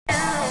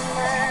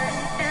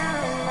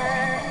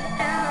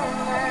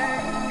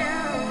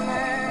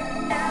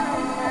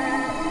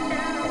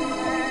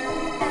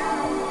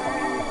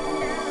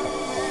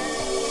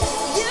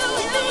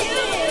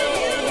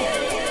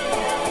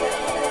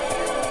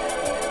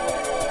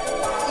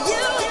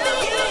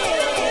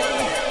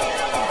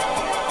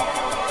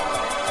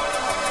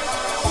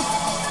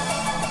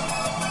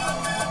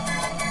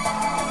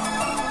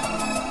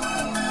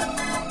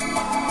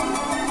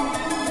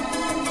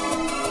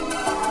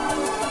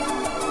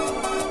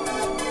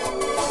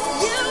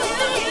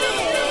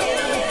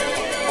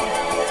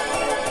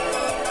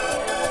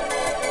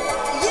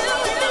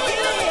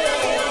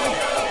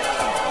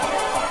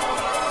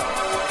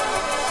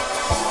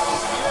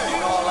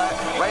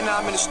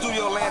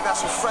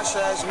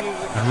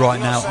And right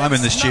now I'm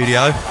in the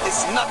studio.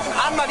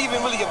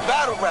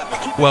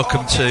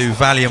 Welcome to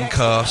Valium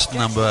Cast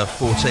number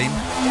 14.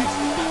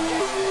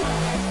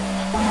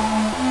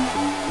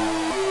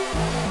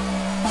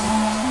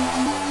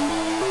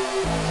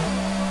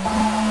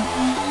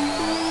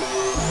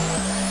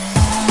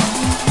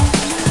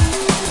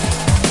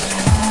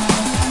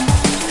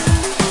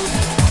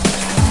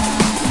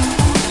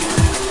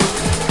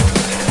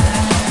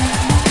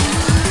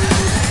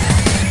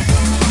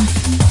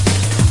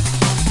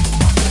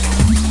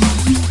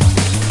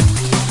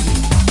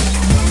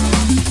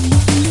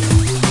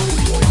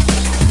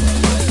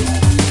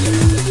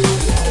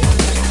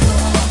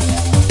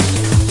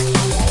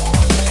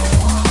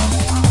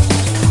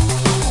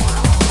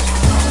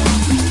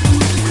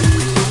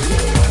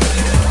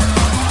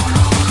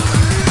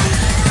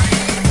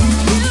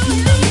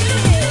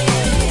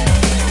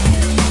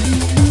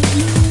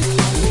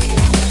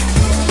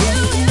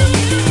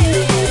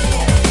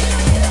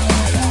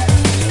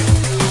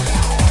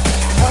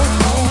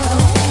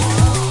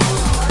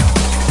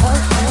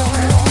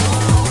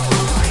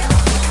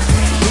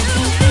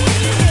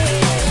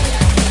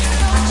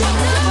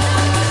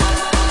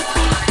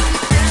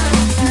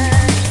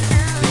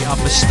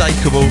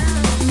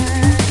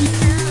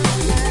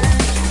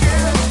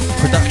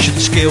 Production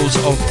skills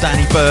of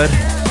Danny Bird.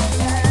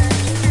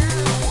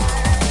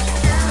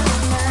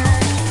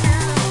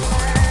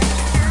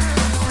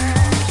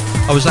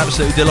 I was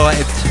absolutely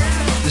delighted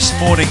this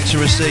morning to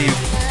receive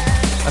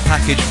a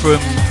package from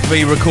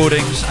V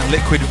Recordings and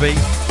Liquid V.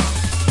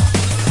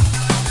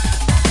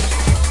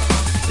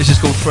 This is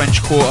called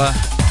French Quarter.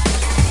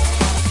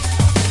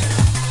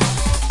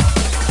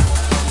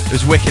 It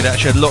was wicked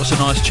actually, had lots of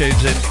nice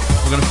tunes in.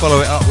 We're going to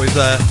follow it up with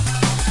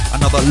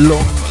another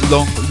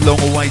long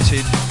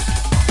awaited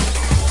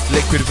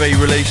Liquid V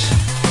release.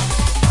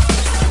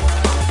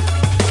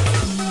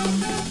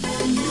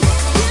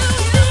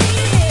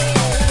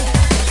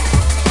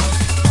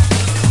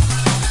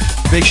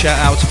 Big shout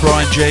out to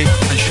Brian G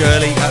and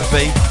Shirley at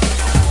V.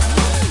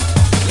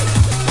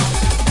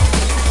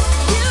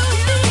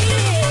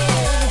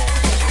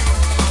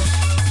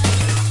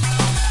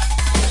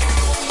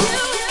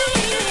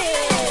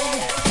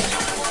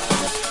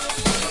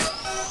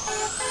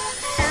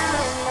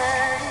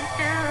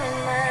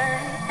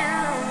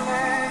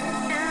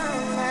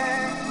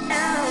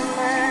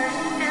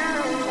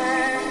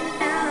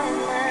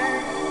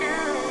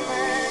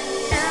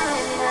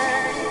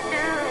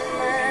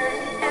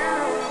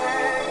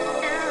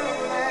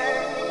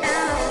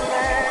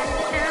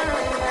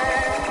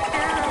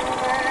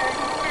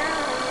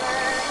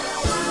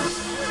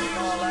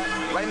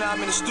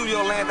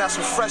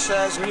 Some fresh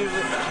ass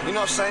music, you know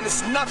what I'm saying?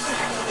 It's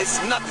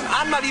nothing.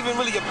 I'm not even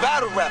really a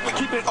battle rapper.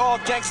 Keep it all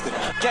gangster.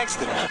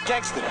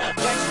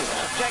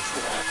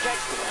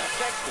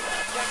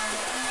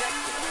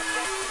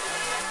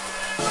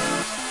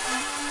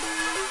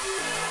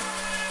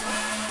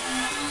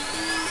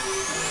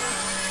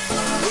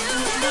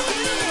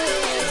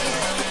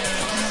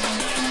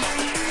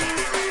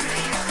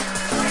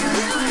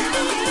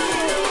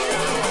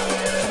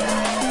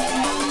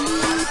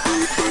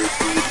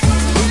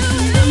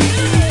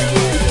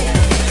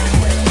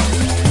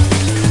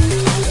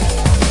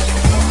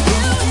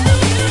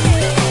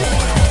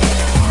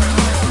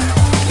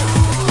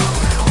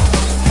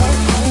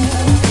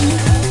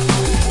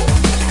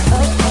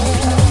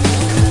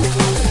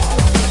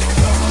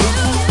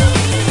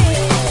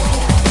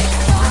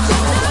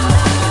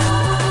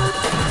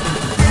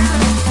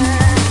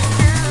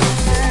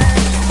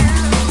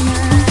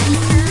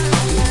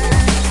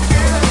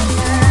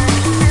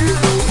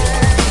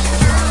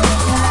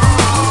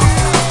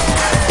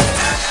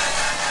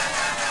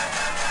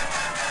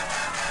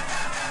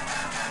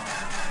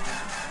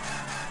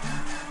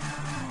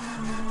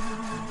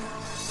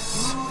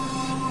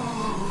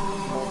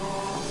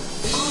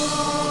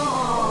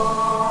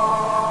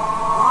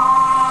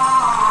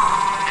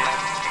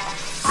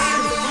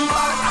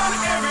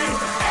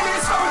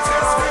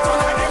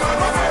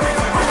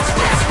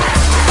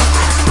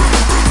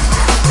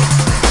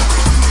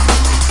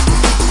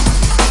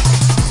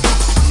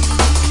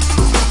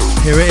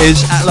 Here it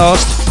is at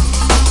last.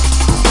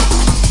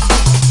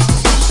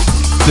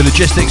 The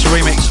Logistics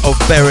remix of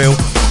Burial.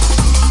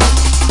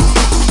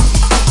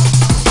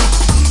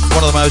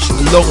 One of the most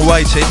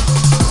long-awaited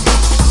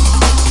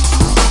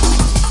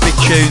big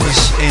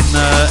tunes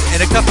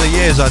in a couple of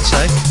years, I'd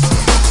say.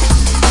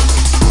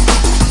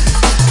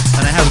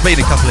 And it has been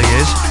a couple of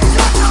years.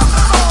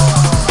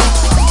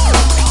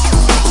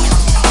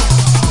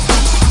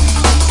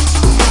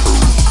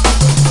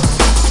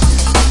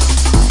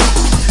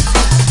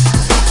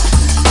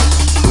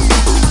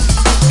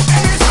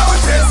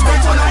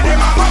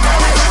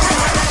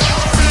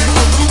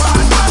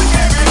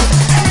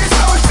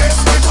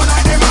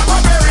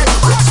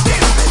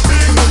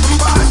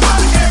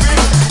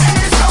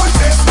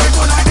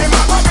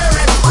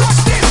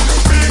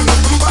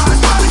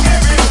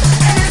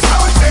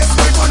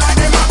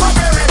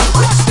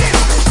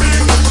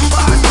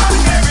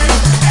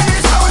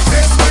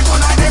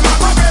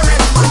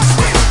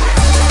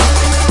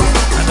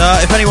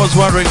 If anyone's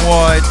wondering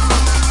why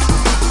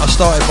I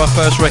started my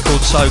first record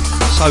so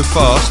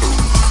fast,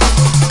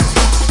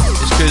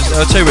 it's because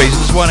there are two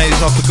reasons. One is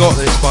I forgot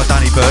that it's by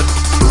Danny Byrd.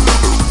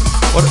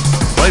 I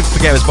didn't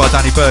forget it was by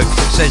Danny Byrd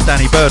because it says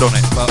Danny Byrd on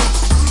it, but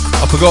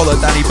I forgot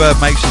that Danny Byrd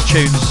makes his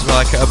tunes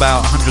like at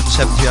about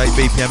 178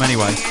 BPM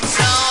anyway.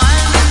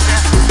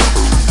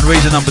 And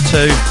reason number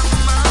two,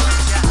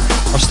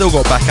 I've still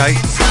got backache.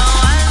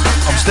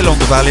 I'm still on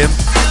the Valium,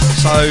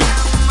 so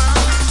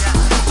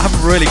I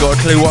haven't really got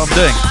a clue what I'm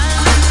doing.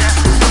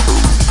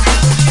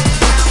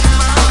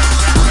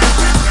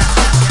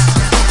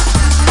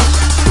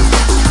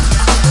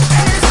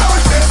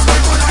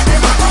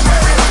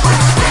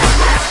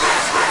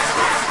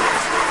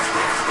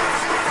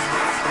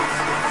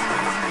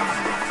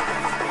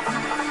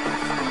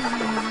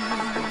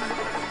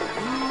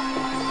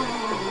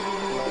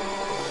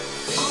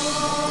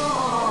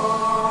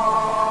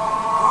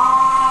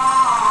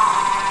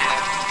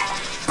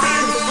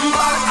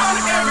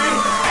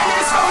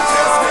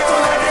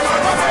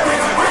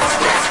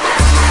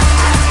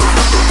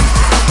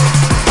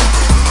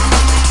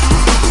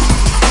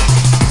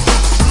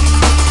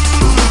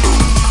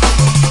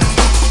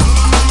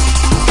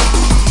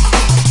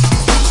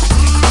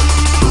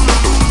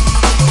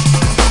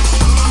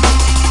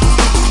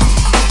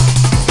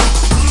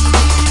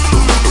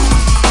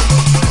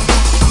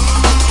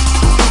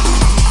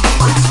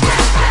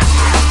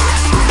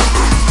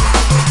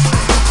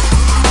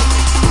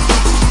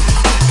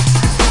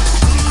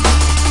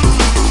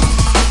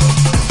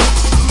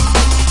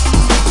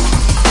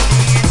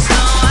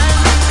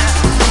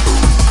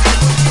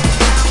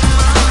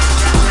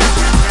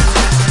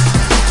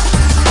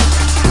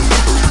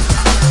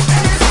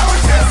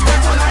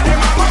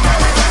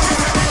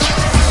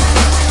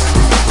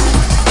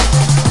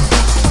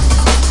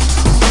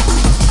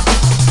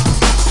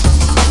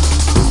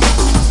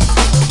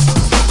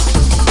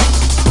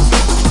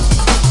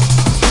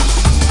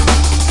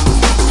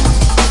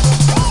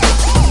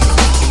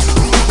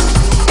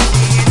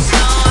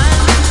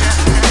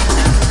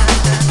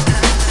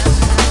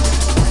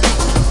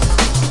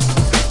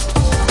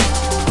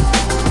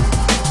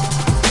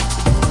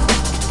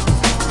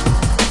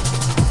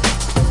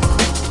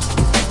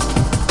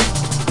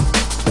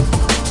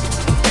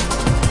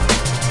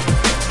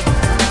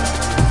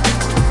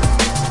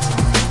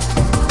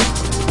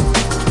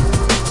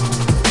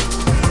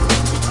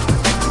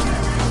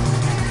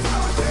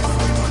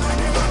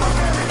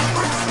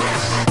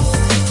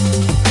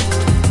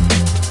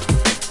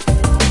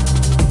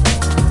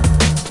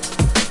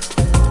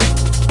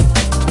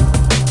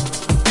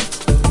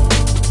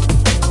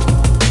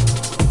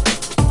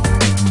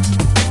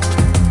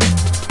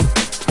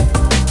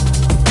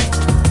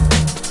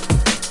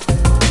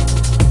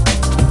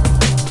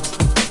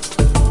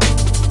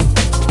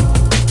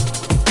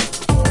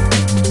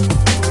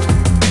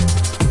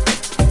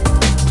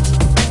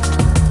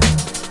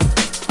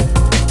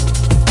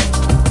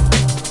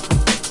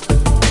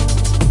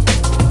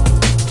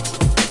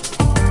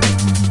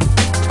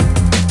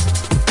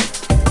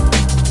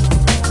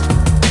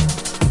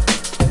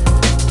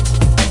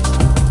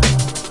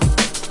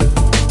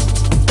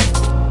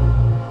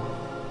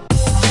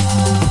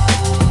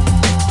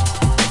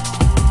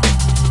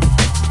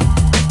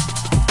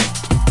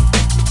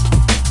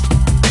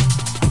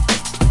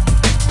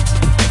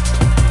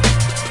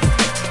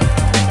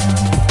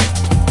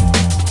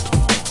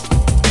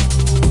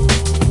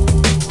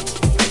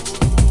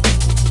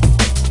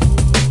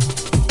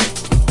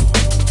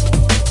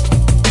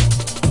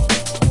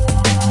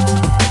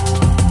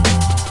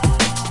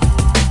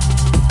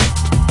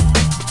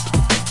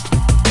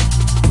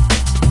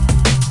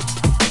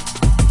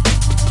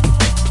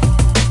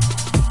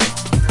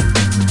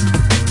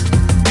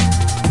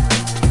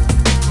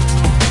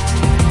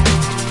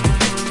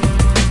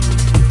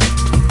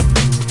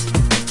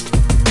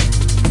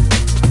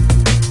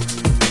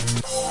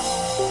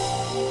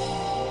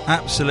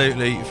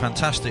 Absolutely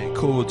fantastic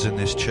chords in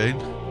this tune.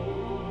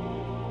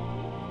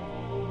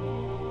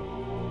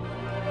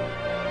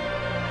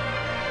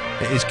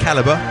 It is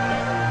Calibre.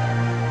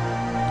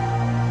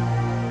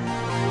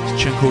 It's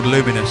a tune called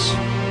Luminous.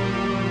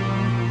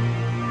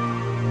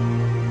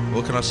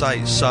 What can I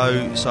say? It's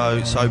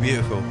so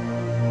beautiful.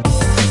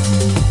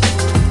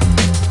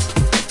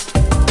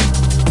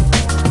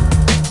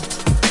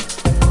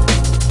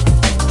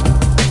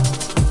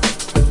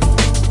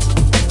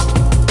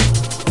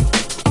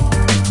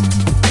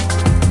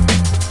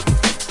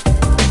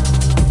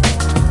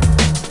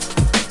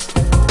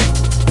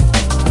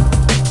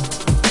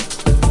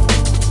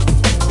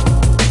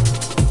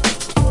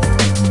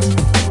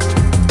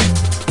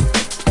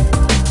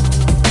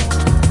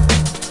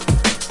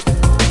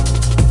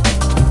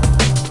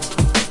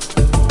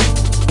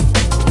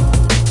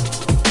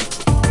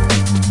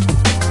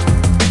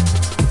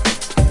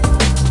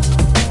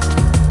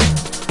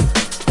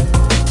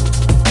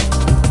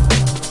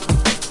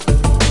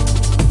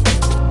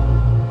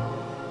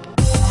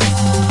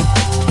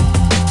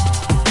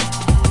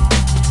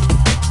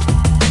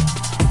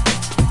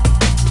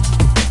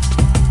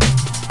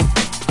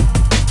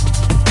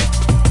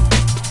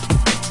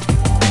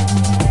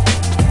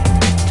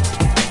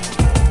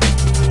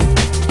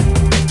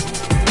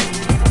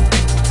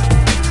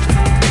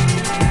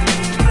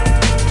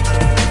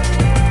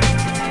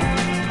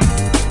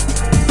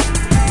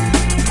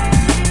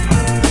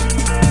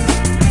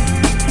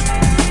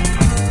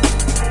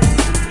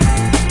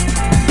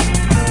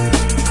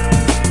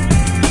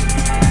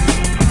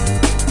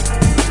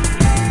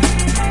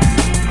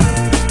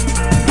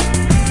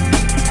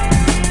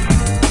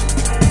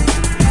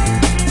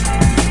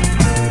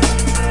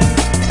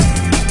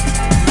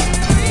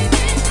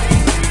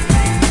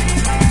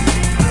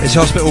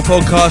 Legacy Hospital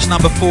podcast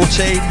number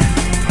 14.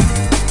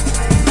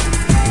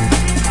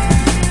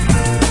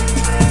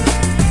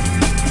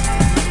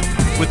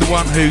 With the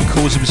one who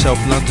calls himself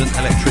London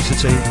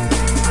Electricity.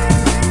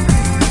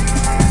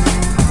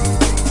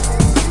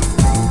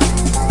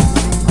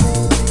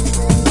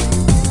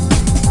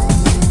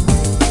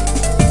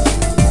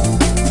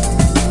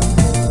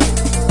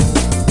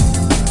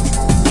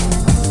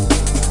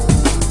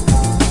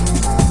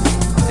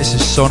 This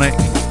is Sonic.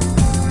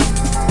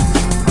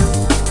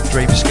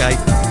 Dream Escape.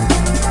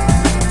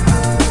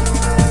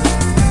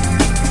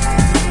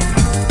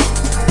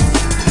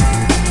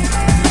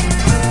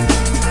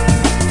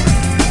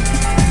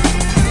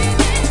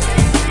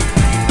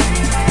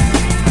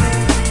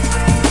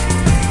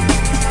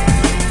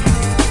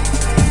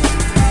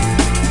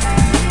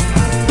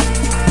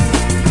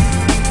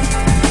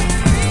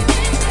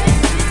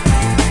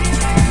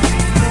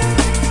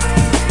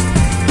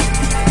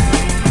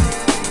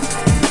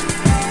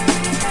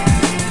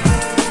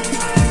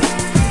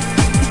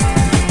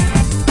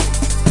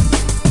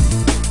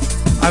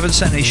 I haven't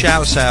sent any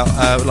shouts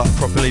out like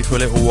properly for a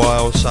little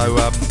while, so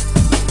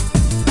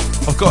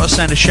I've got to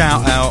send a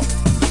shout out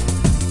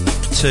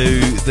to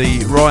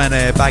the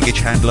Ryanair baggage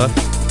handler,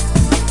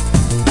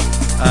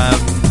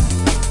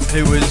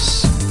 who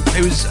was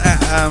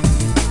at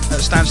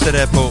Stansted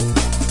Airport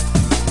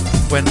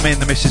when me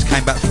and the missus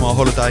came back from our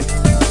holiday,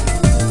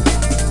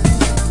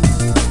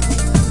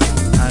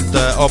 and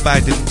our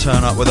bag didn't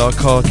turn up with our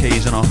car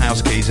keys and our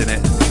house keys in it.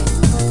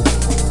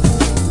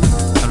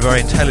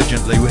 Very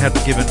intelligently, we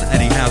hadn't given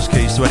any house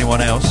keys to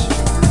anyone else,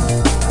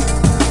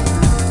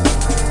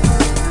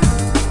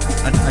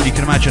 and you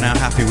can imagine how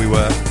happy we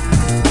were.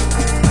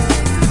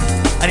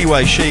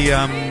 Anyway, she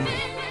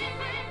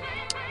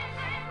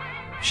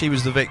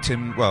was the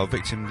victim. Well,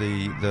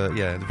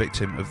 the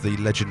victim of the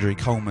legendary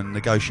Coleman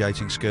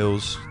negotiating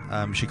skills.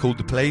 She called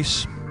the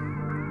police,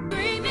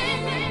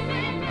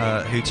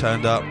 who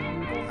turned up,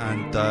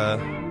 and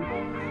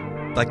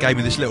they gave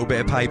me this little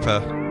bit of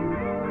paper.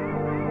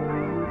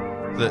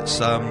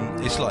 That's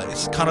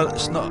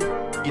it's not,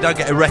 you don't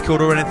get a record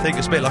or anything,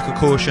 it's a bit like a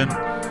caution,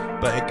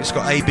 but it's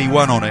got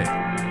AB1 on it.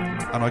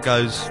 And I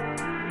goes,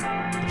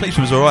 the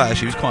policeman was alright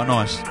actually, he was quite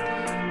nice.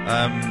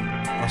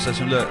 I said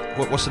to him, look,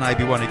 what's an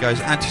AB1? He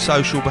goes,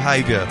 antisocial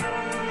behaviour.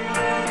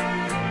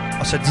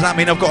 I said, does that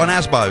mean I've got an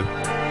ASBO?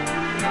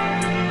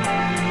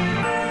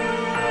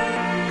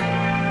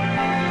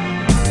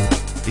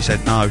 He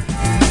said no.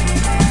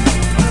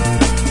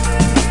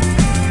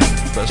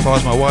 But as far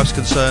as my wife's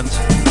concerned,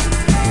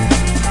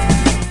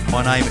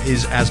 my name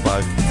is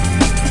Asbo.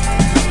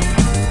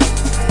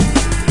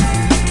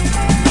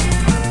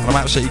 And I'm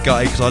absolutely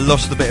gutted because I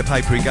lost the bit of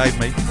paper he gave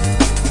me,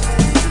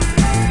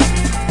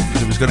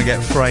 because it was going to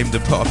get framed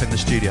and put up in the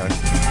studio.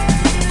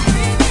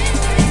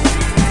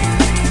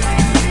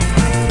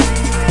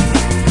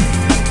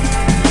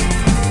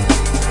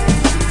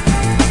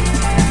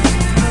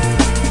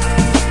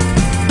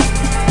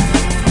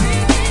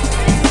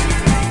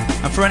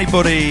 And for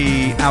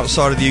anybody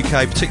outside of the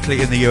UK,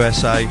 particularly in the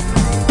USA,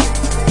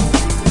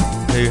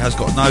 who has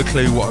got no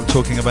clue what I'm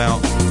talking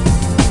about,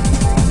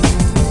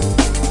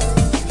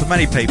 for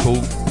many people,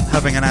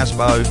 having an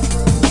ASBO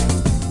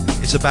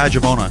is a badge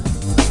of honour,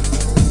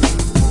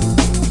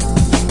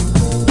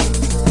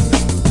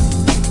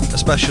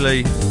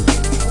 especially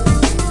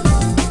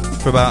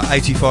for about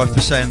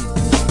 85%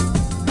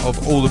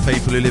 of all the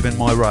people who live in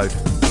my road.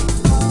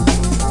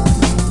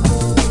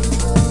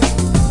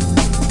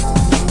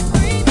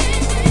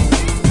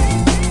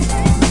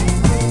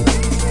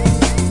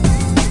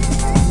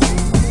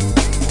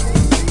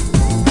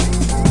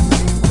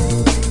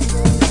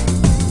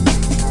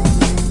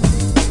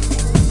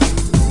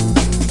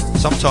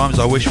 Sometimes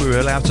I wish we were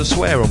allowed to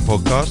swear on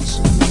podcasts,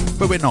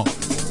 but we're not.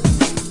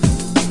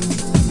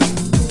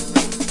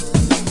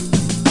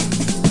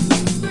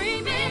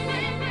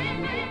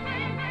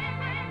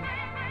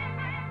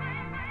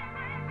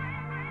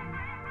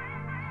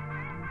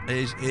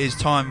 It is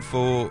time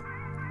for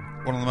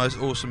one of the most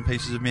awesome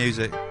pieces of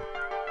music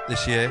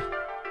this year.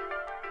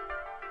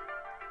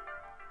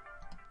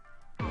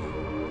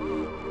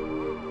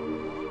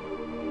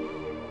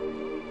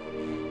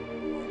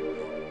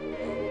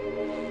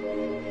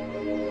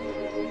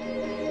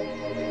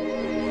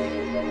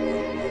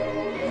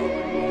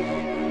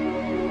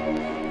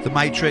 The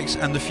Matrix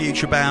and the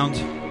Future Bound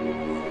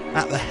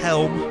at the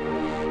helm.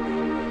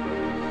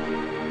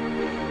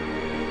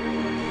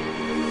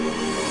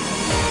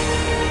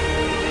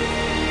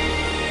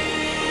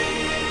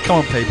 Come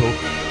on, people.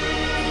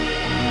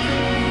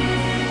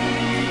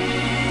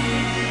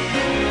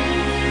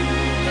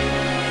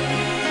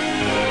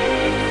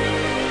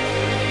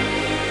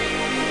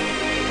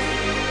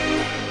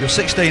 You're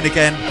 16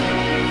 again.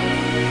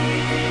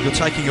 You're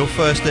taking your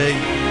first E.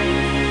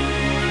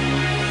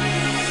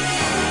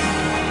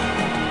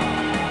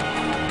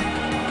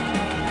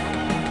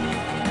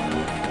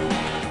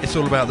 It's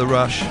all about the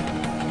rush.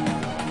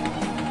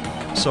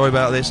 Sorry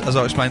about this, as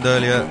I explained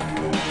earlier,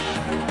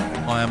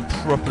 I am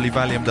properly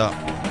Valiumed up.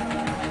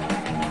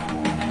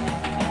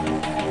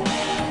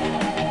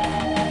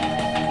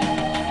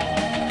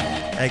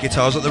 Air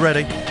guitars at the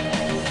ready.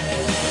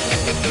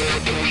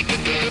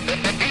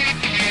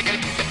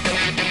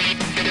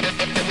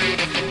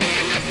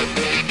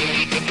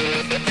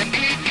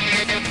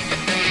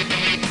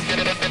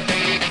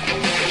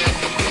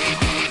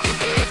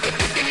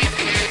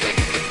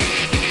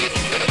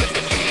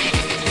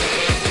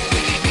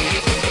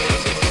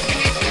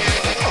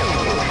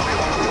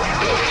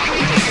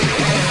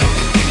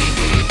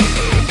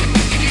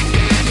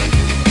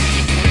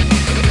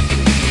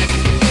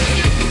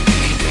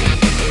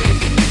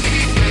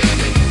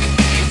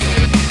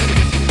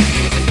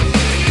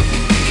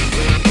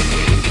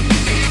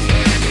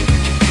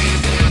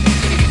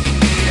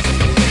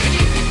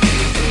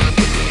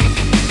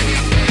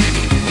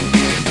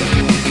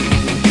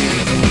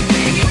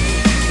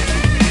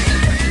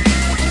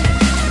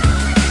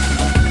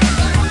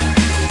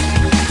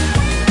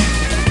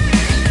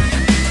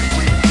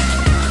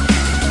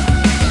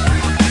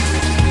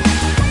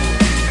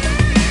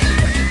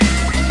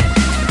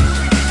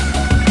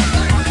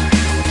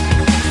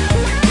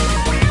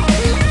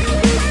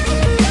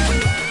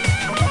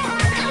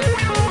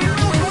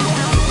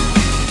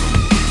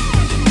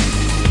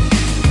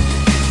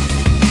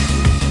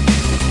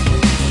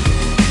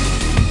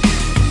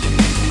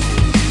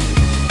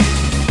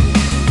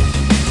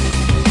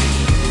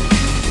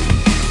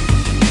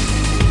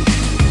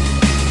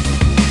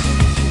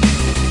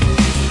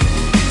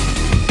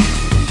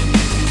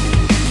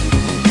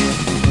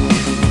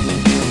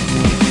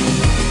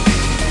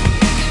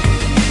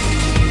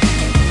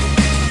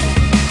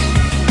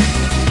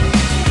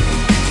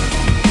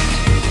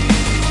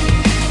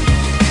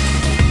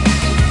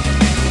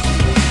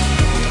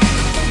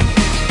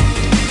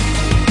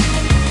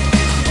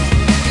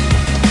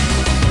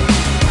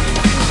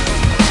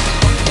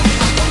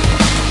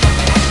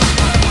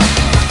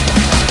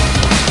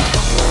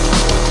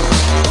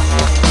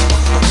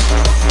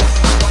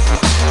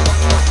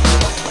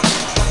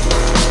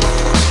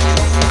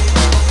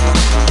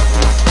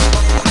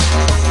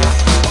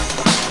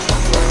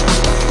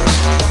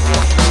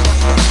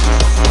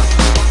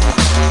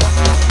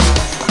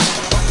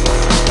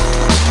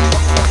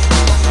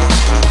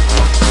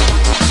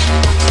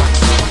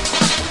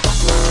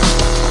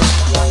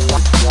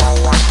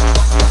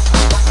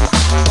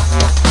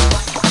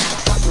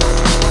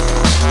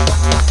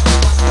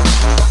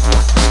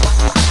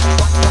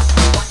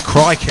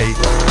 Crikey.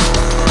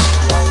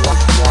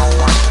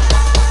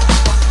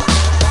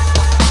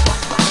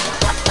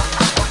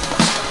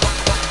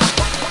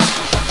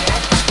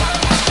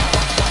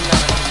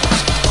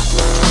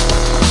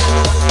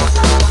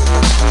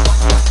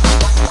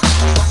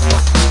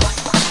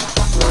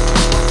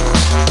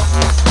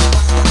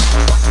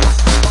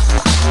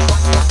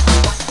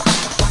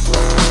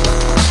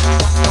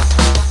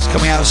 It's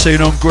coming out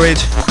soon on Grid.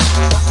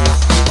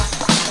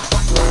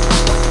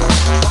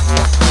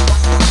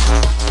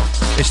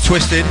 It's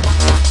Twisted.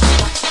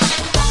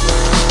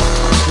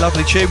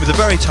 Lovely tune with a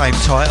very tame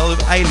title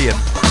of Alien.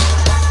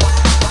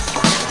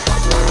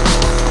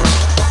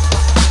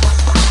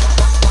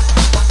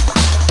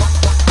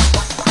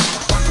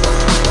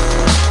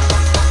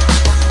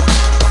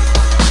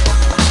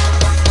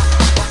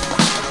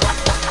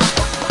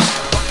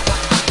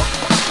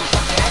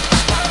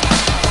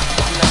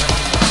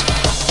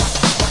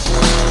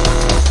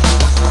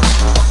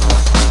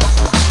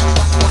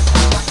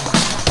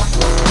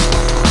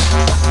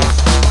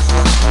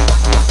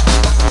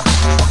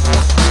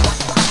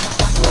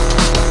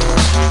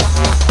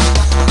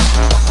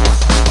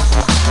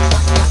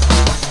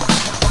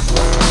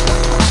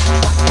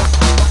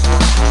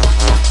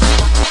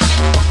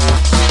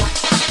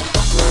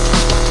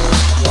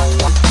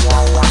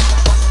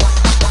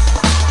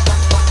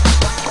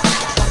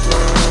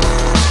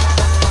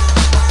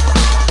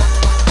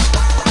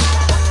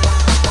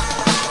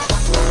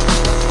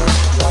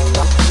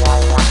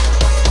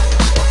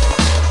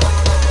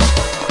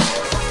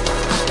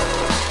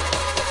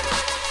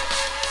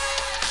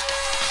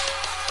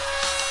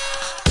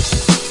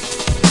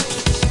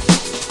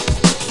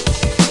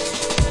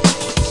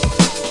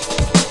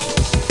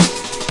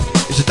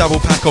 Double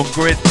pack on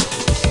Grid.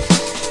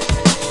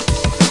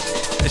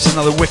 It's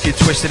another wicked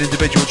twisted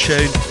individual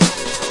tune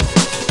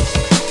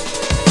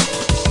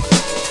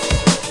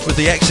with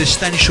the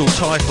existential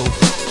title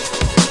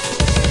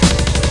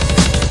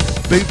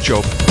Boob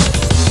Job.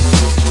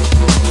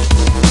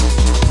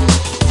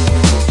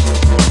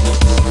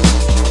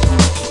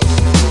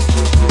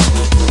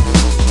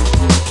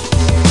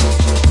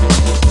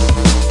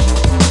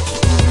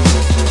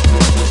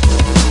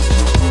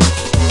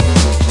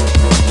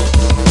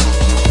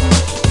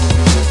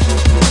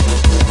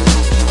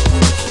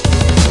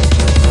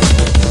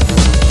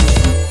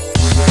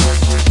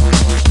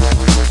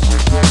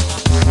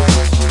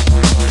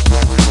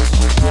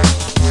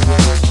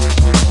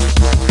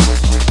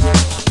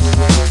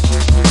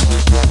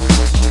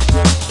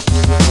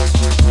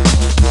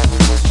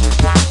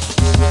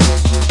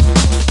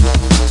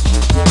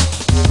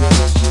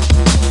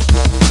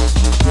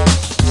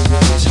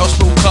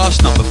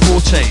 Number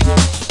 14.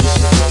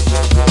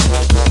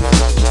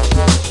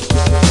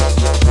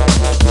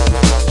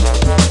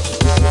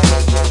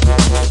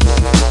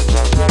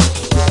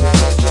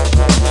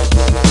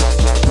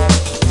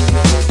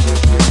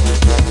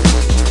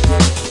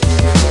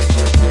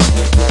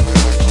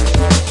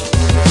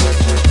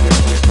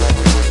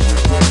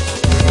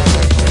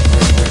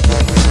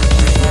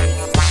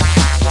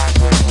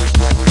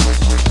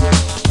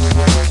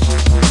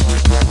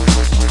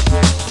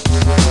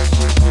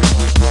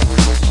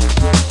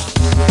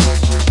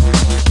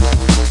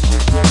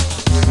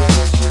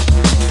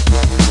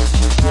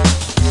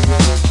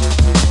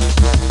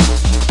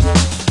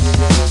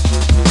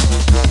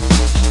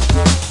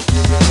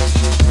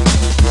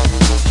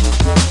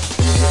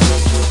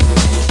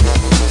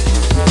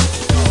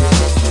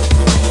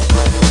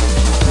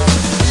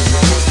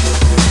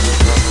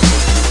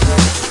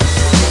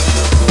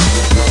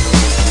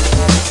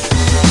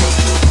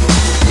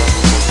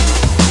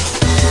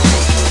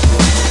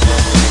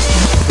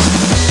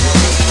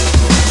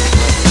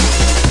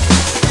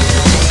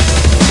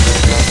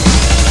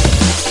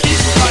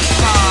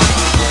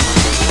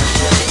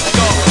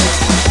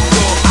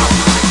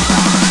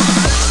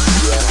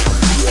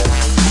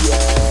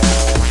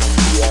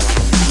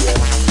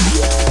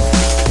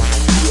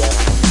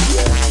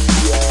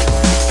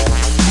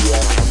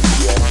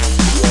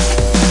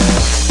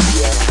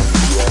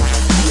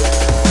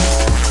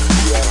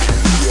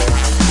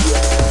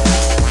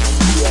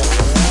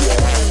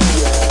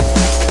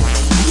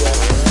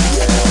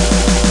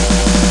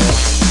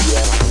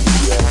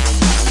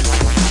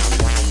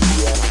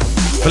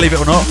 believe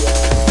it or not,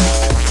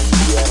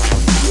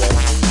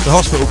 the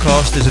Hospital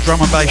Cast is a drum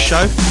and bass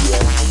show.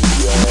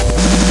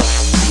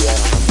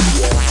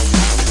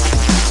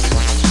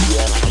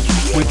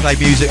 We play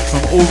music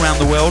from all around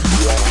the world.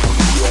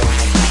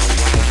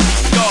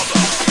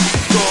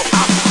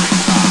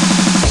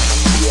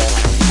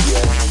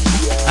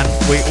 And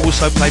we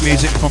also play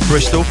music from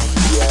Bristol.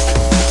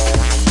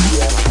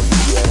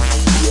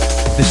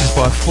 This is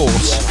by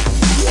Force.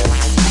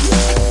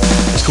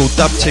 It's called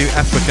Dub 2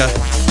 Africa.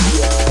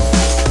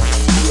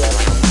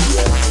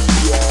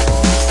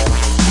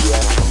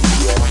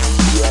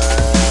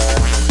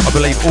 I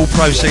believe all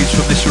proceeds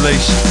from this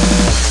release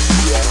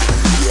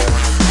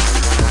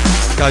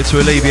go to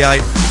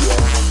alleviate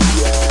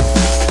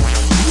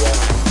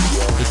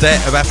the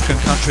debt of African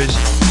countries.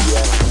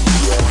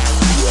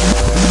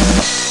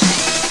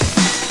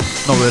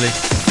 Not really.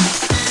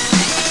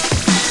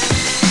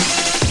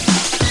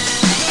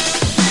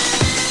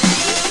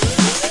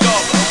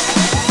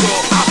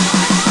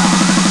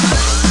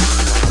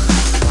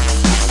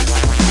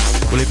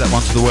 We'll leave that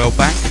one to the World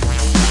Bank.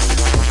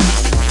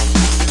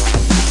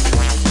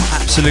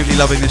 Absolutely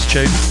loving this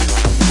tune.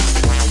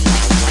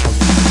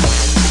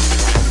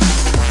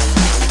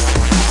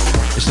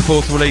 It's the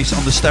 4th release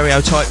on the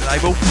Stereotype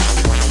label.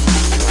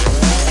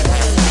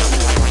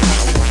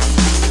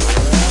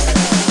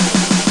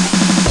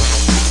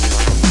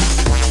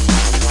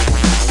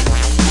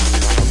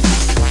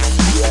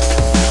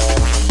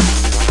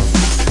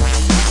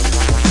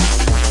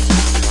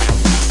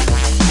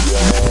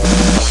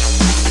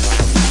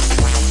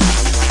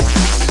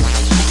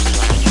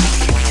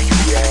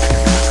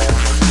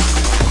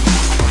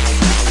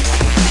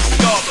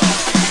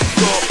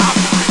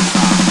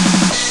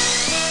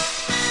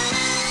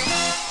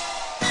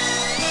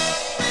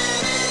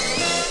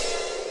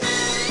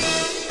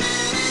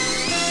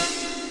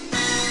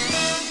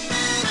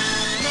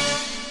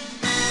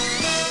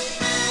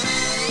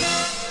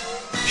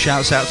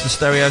 Shouts out to the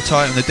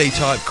Stereotype and the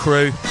D-Type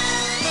crew.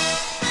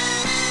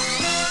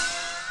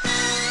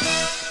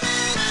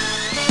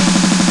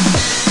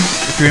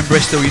 If you're in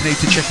Bristol, you need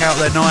to check out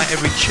their night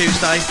every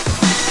Tuesday.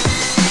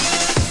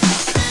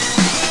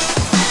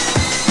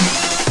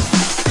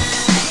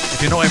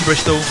 If you're not in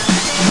Bristol,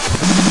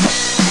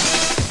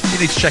 you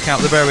need to check out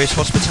the various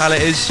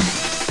hospitalities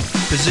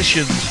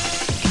positioned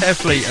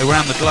carefully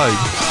around the globe.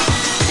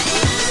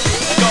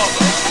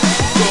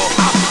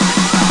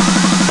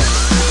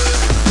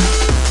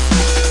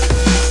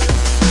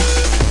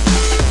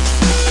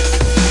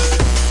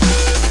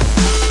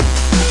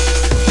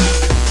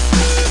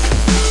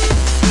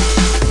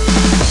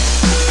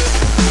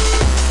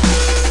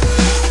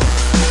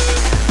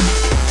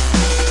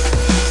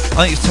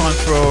 I think it's time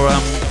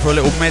for a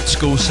little med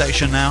school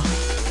section now.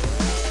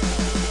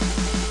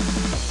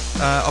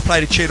 I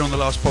played a tune on the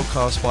last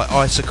podcast by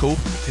Icicle,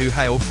 who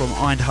hail from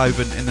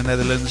Eindhoven in the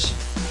Netherlands.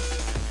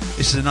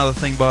 This is another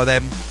thing by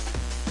them.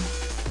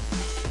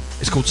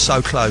 It's called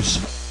So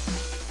Close.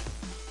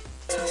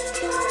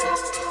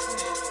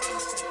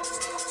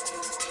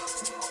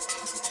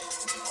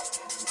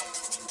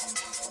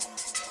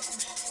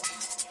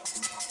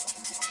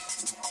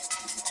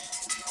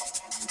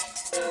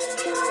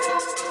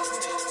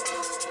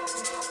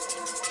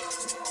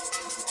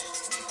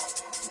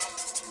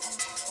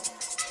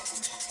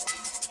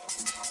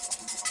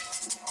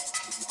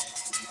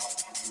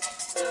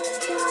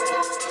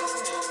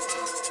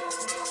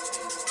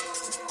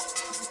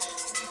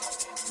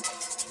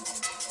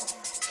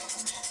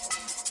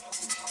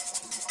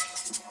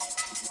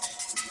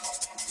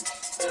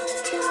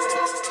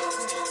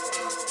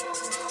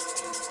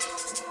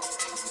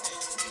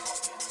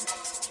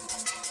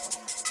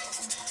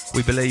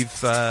 We believe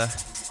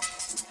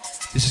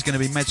this is going to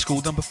be Med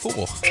School number 4.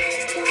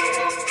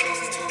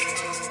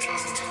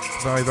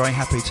 Very, very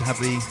happy to have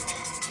the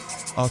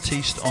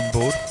artiste on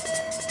board.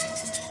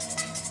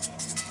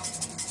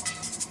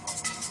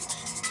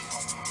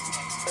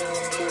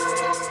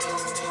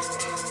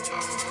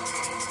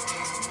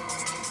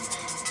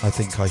 I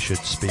think I should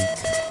speak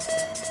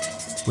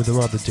with a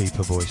rather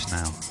deeper voice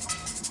now.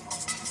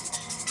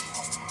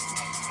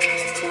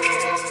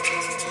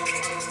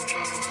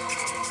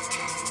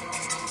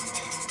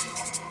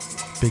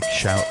 Big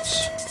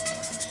shouts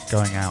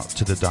going out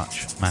to the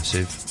Dutch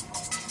Massive.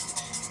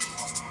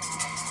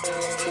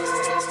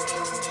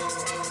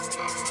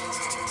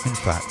 In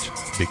fact,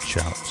 big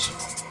shouts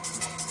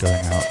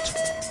going out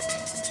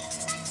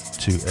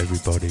to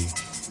everybody.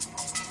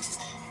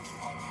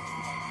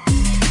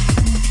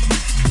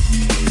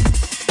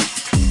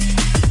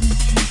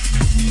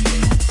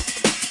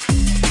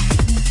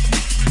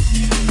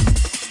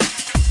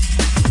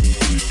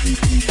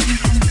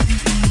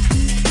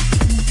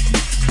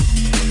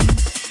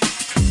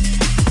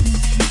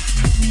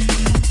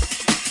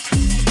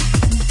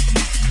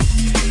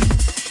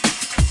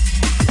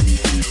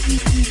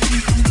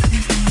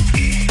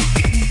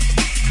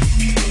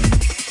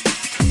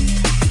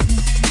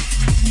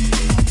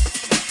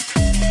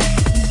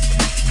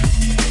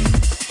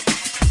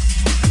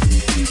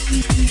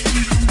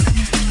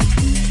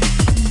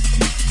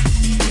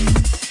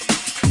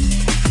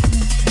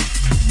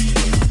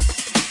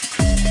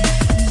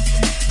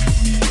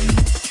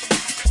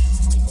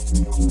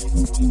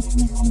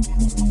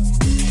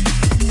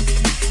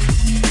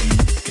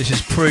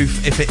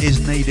 proof, if it is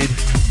needed,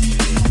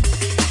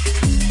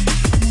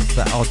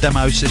 that our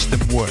demo system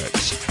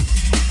works.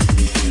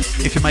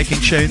 If you're making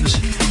tunes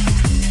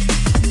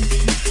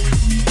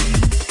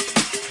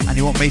and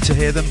you want me to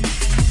hear them,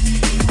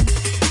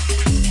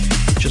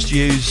 just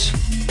use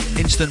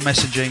instant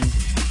messaging,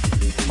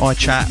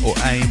 iChat or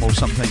AIM or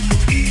something.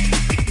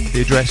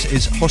 The address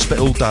is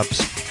Hospital Dubs,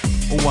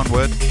 all one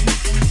word.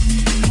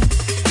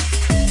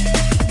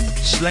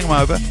 Sling them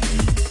over,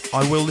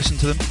 I will listen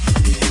to them.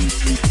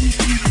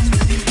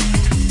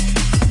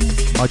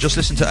 I just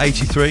listened to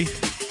 83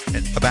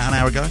 about an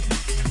hour ago.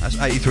 That's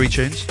 83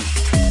 tunes.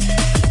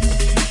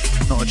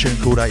 Not a tune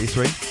called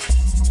 83.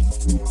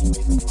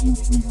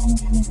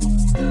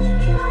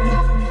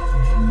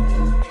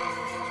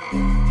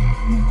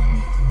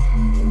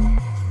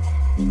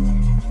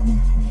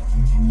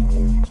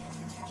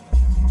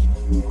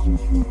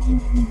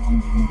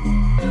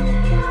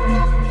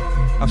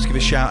 I have to give a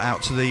shout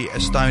out to the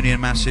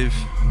Estonian Massive.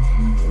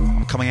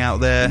 I'm coming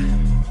out there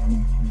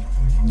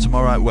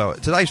tomorrow. Well,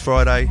 today's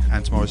Friday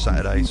and tomorrow's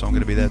Saturday, so I'm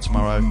going to be there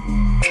tomorrow.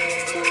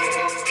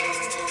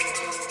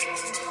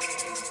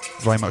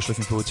 Very much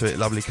looking forward to it.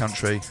 Lovely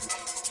country,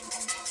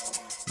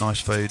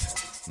 nice food,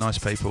 nice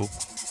people.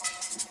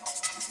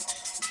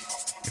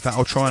 In fact,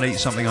 I'll try and eat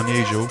something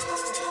unusual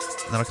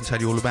and then I can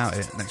tell you all about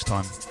it next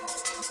time.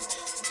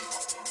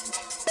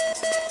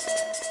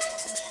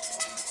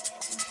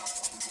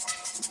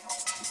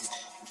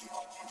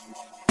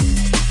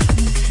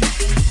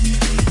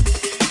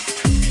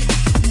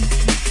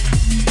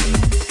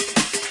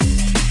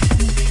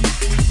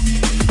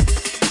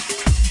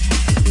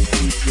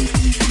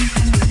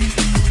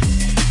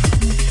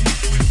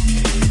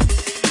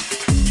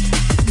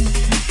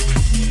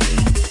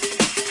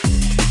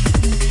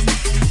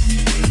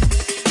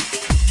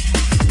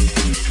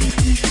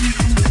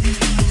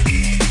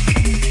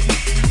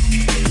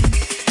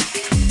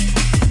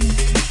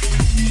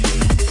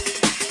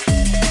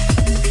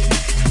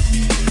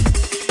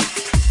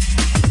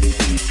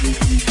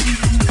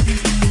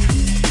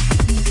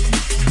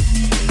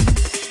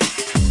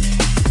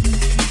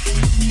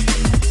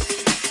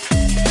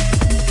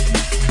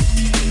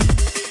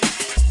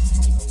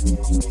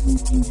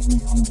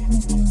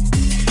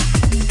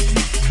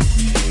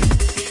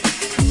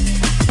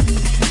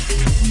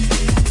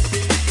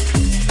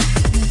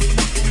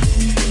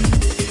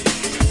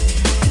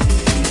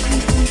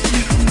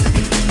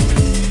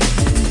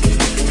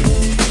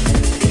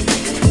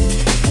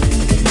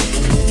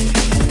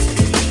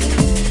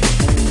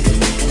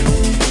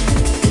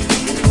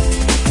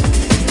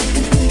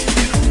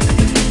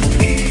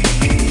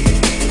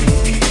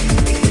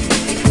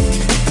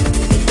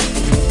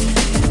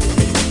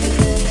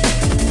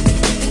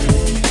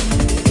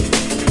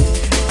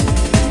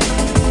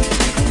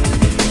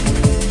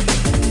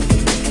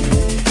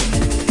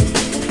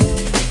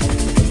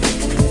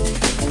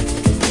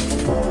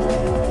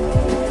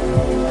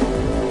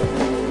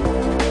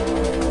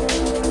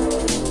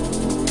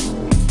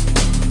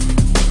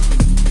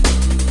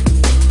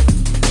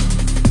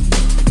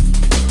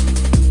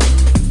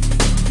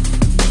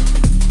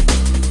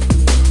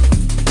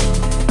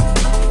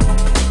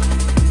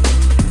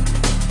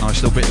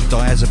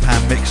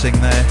 Diazepam mixing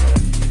there.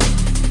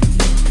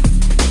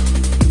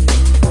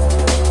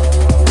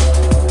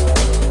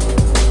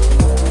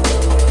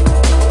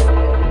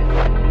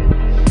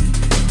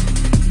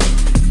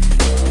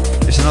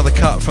 It's another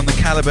cut from the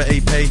Calibre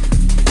EP.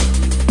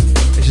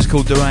 This is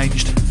called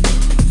Deranged.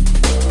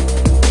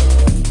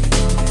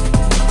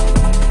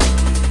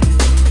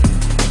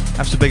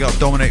 Have to big up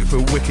Dominic for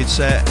a wicked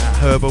set at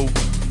Herbal.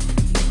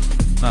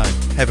 No,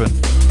 Heaven.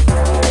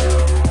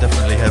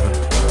 Definitely Heaven.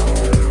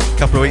 A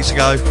couple of weeks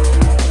ago,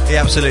 he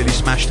absolutely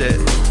smashed it,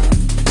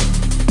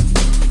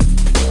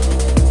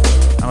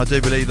 and I do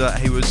believe that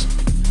he was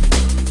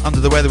under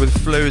the weather with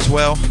flu as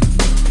well,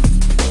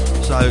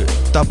 so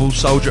double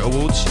Soldier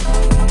Awards.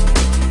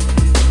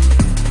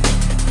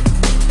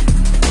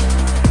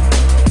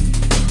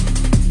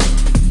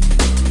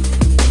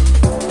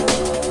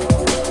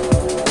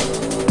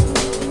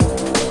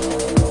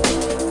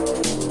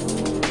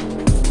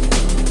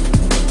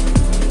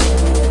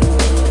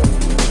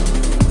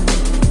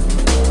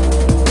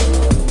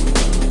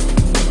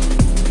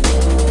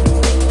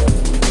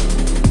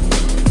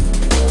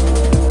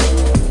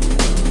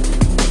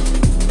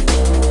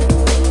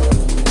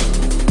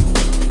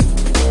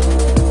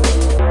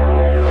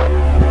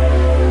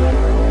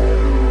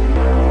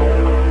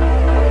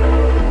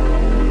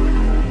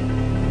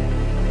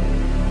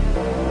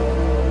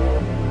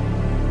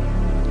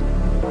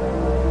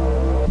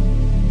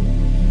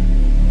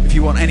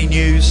 Any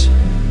news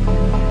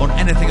on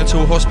anything at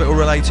all hospital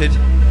related,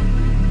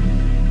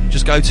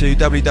 just go to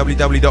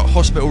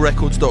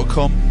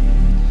www.hospitalrecords.com,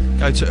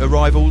 go to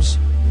arrivals.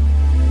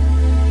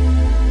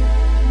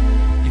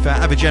 If I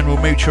have a general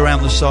mooch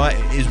around the site,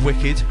 it is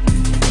wicked.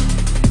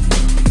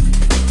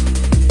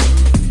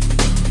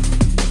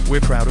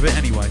 We're proud of it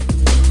anyway.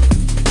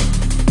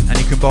 And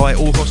you can buy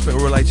all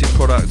hospital related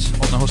products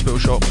on the hospital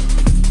shop.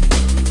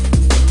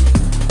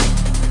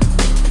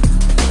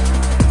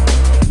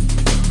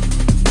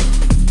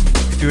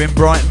 If you're in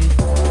Brighton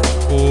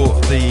or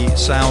the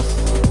south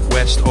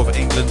west of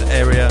England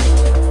area,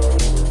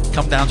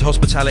 come down to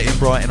Hospitality in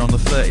Brighton on the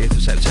 30th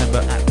of September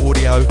at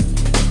Audio,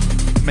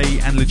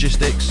 me and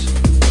Logistics,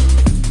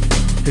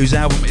 whose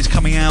album is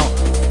coming out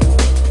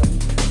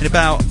in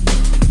about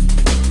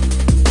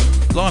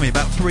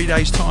 3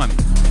 days' time.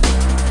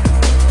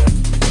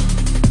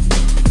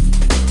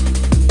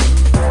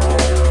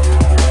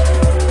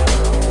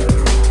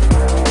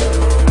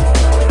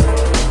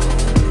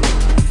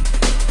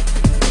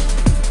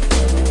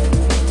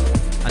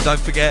 And don't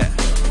forget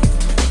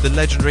the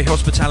legendary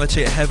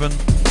Hospitality at Heaven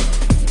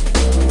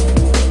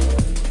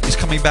is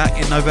coming back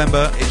in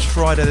November. It's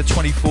Friday the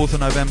 24th of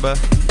November.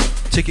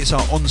 Tickets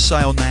are on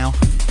sale now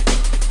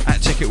at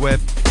Ticketweb.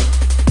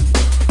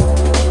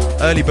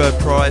 Early bird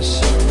price.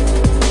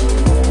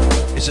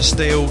 It's a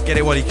steal. Get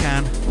it while you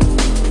can.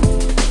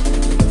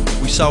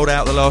 We sold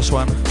out the last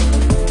one.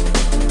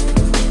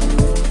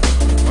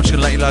 I'm just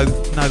going to let you know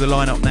the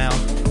lineup now.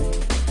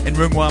 In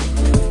room 1,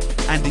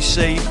 Andy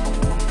C,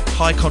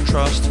 High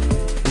Contrast,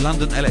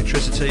 London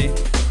Electricity,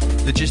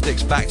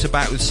 Logistics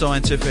back-to-back with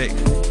Scientific,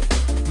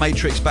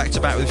 Matrix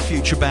back-to-back with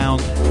Future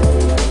Bound.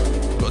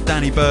 We've got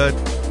Danny Bird,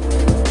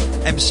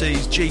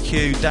 MCs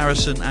GQ,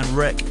 Darrison and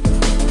Rec.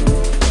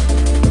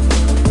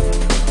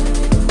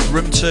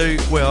 Room 2,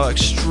 we are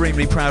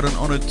extremely proud and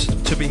honoured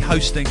to be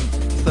hosting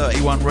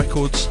 31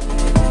 Records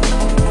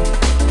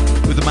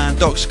with the man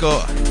Doc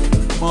Scott,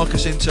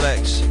 Marcus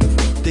Intellects,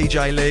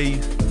 DJ Lee,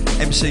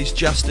 MCs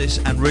Justice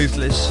and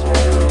Ruthless.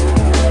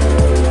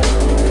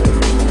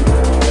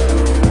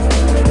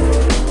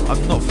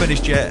 I'm not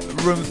finished yet.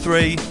 Room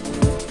 3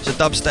 is a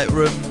dubstep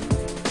room.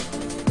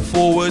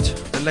 Forward,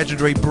 the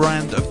legendary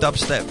brand of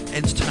dubstep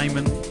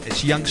entertainment.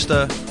 It's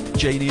Youngster,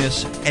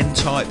 Genius,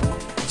 N-Type,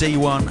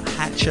 D1,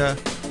 Hatcher,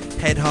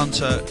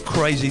 Headhunter,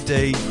 Crazy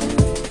D.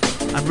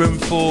 And room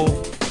 4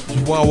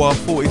 is Wawa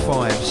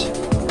 45s,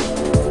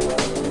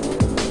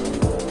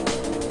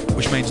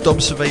 which means Dom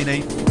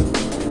Savini,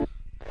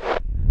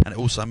 and it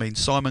also means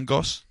Simon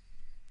Goss,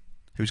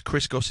 who's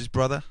Chris Goss's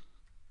brother.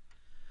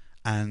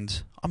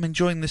 And I'm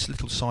enjoying this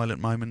little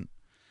silent moment,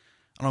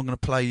 and I'm going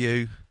to play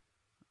you,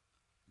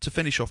 to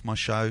finish off my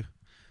show,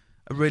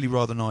 a really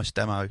rather nice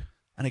demo,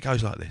 and it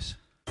goes like this.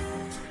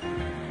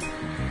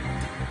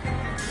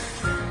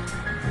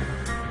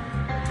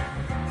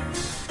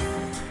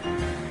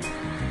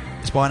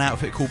 It's by an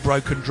outfit called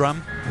Broken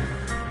Drum,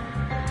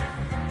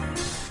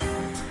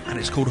 and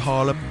it's called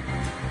Harlem.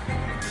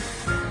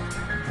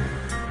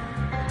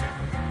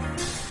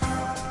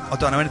 I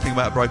don't know anything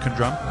about Broken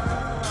Drum,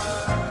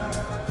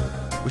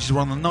 which is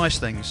one of the nice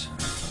things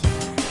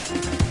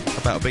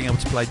about being able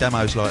to play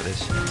demos like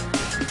this.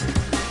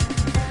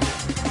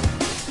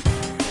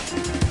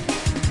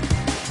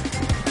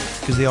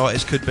 Because the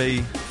artist could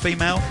be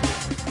female,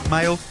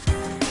 male,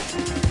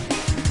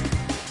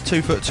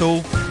 2 foot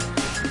tall,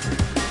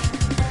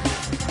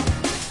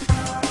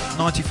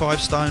 95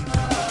 stone,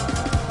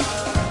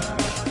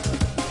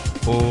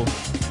 or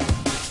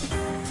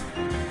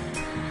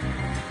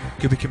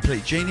could be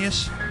complete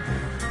genius.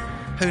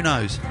 Who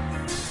knows?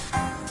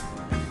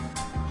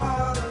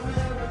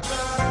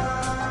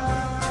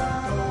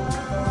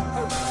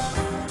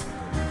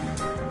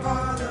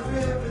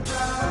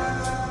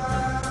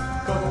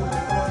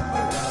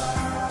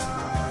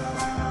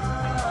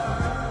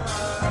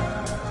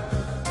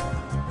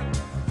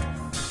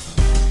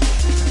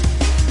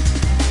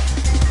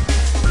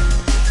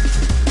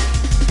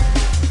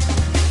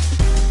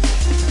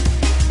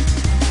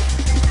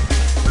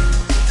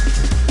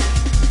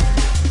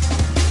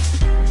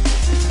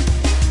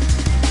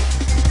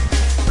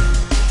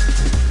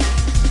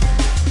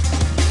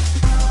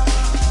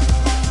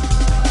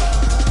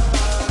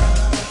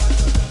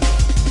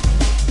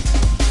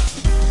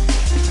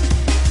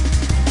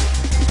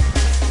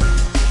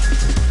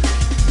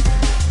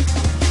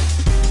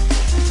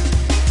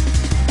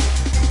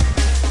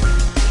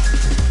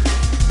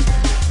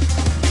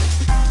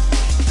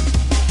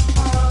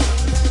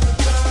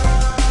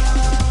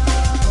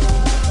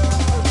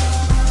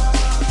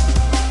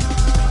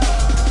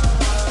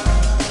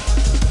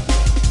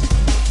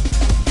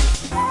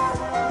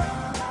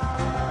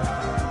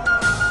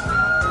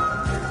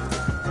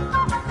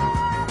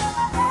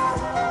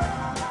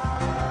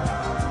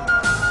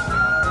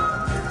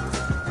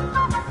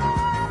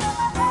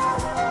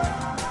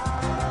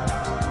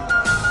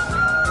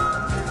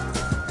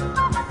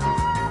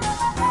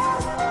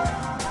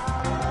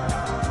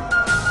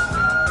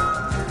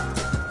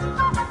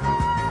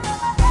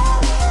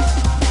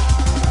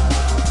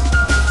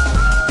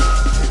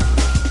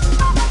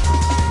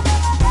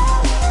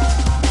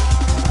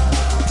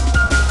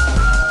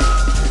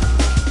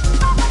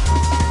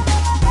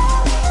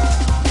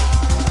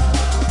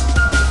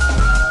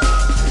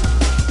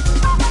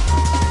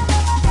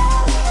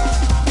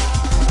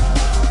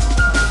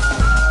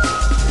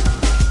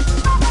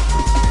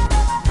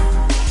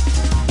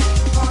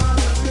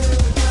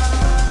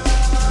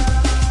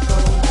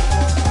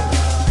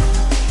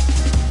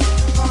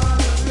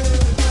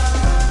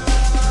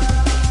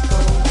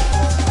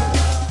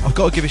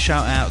 got to give a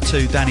shout out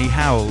to Danny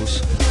Howells,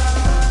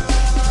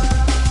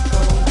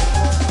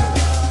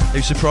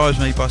 who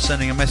surprised me by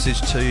sending a message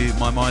to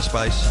my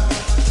MySpace,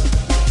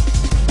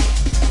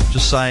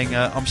 just saying,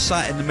 I'm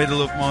sat in the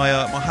middle of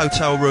my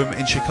hotel room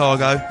in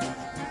Chicago,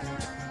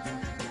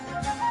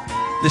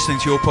 listening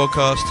to your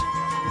podcast,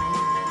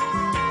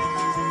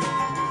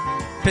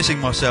 pissing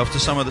myself to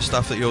some of the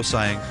stuff that you're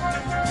saying.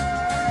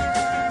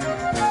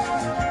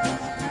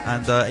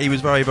 And he was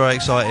very, very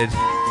excited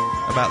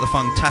about the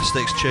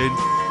Funktastics tune,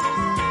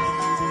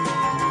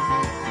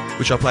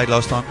 which I played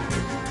last time.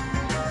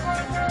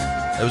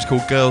 It was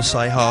called Girls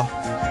Say Ha.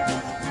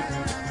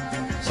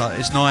 So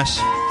it's nice.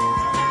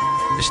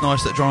 It's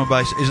nice that drum and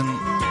bass isn't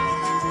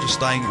just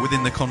staying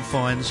within the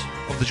confines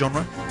of the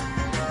genre.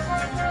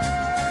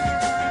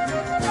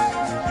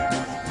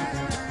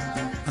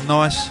 And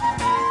nice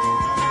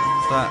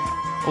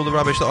that all the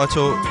rubbish that I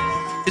talk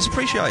is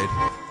appreciated.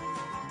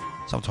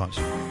 Sometimes.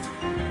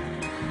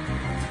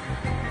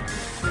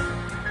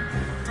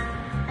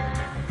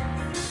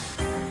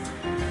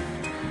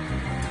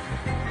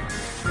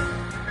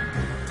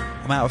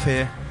 I'm out of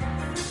here.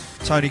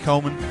 Tony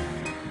Coleman,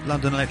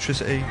 London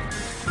Electricity,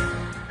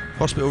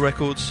 Hospital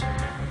Records.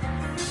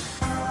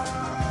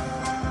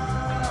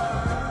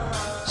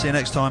 See you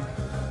next time.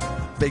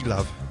 Big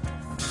love.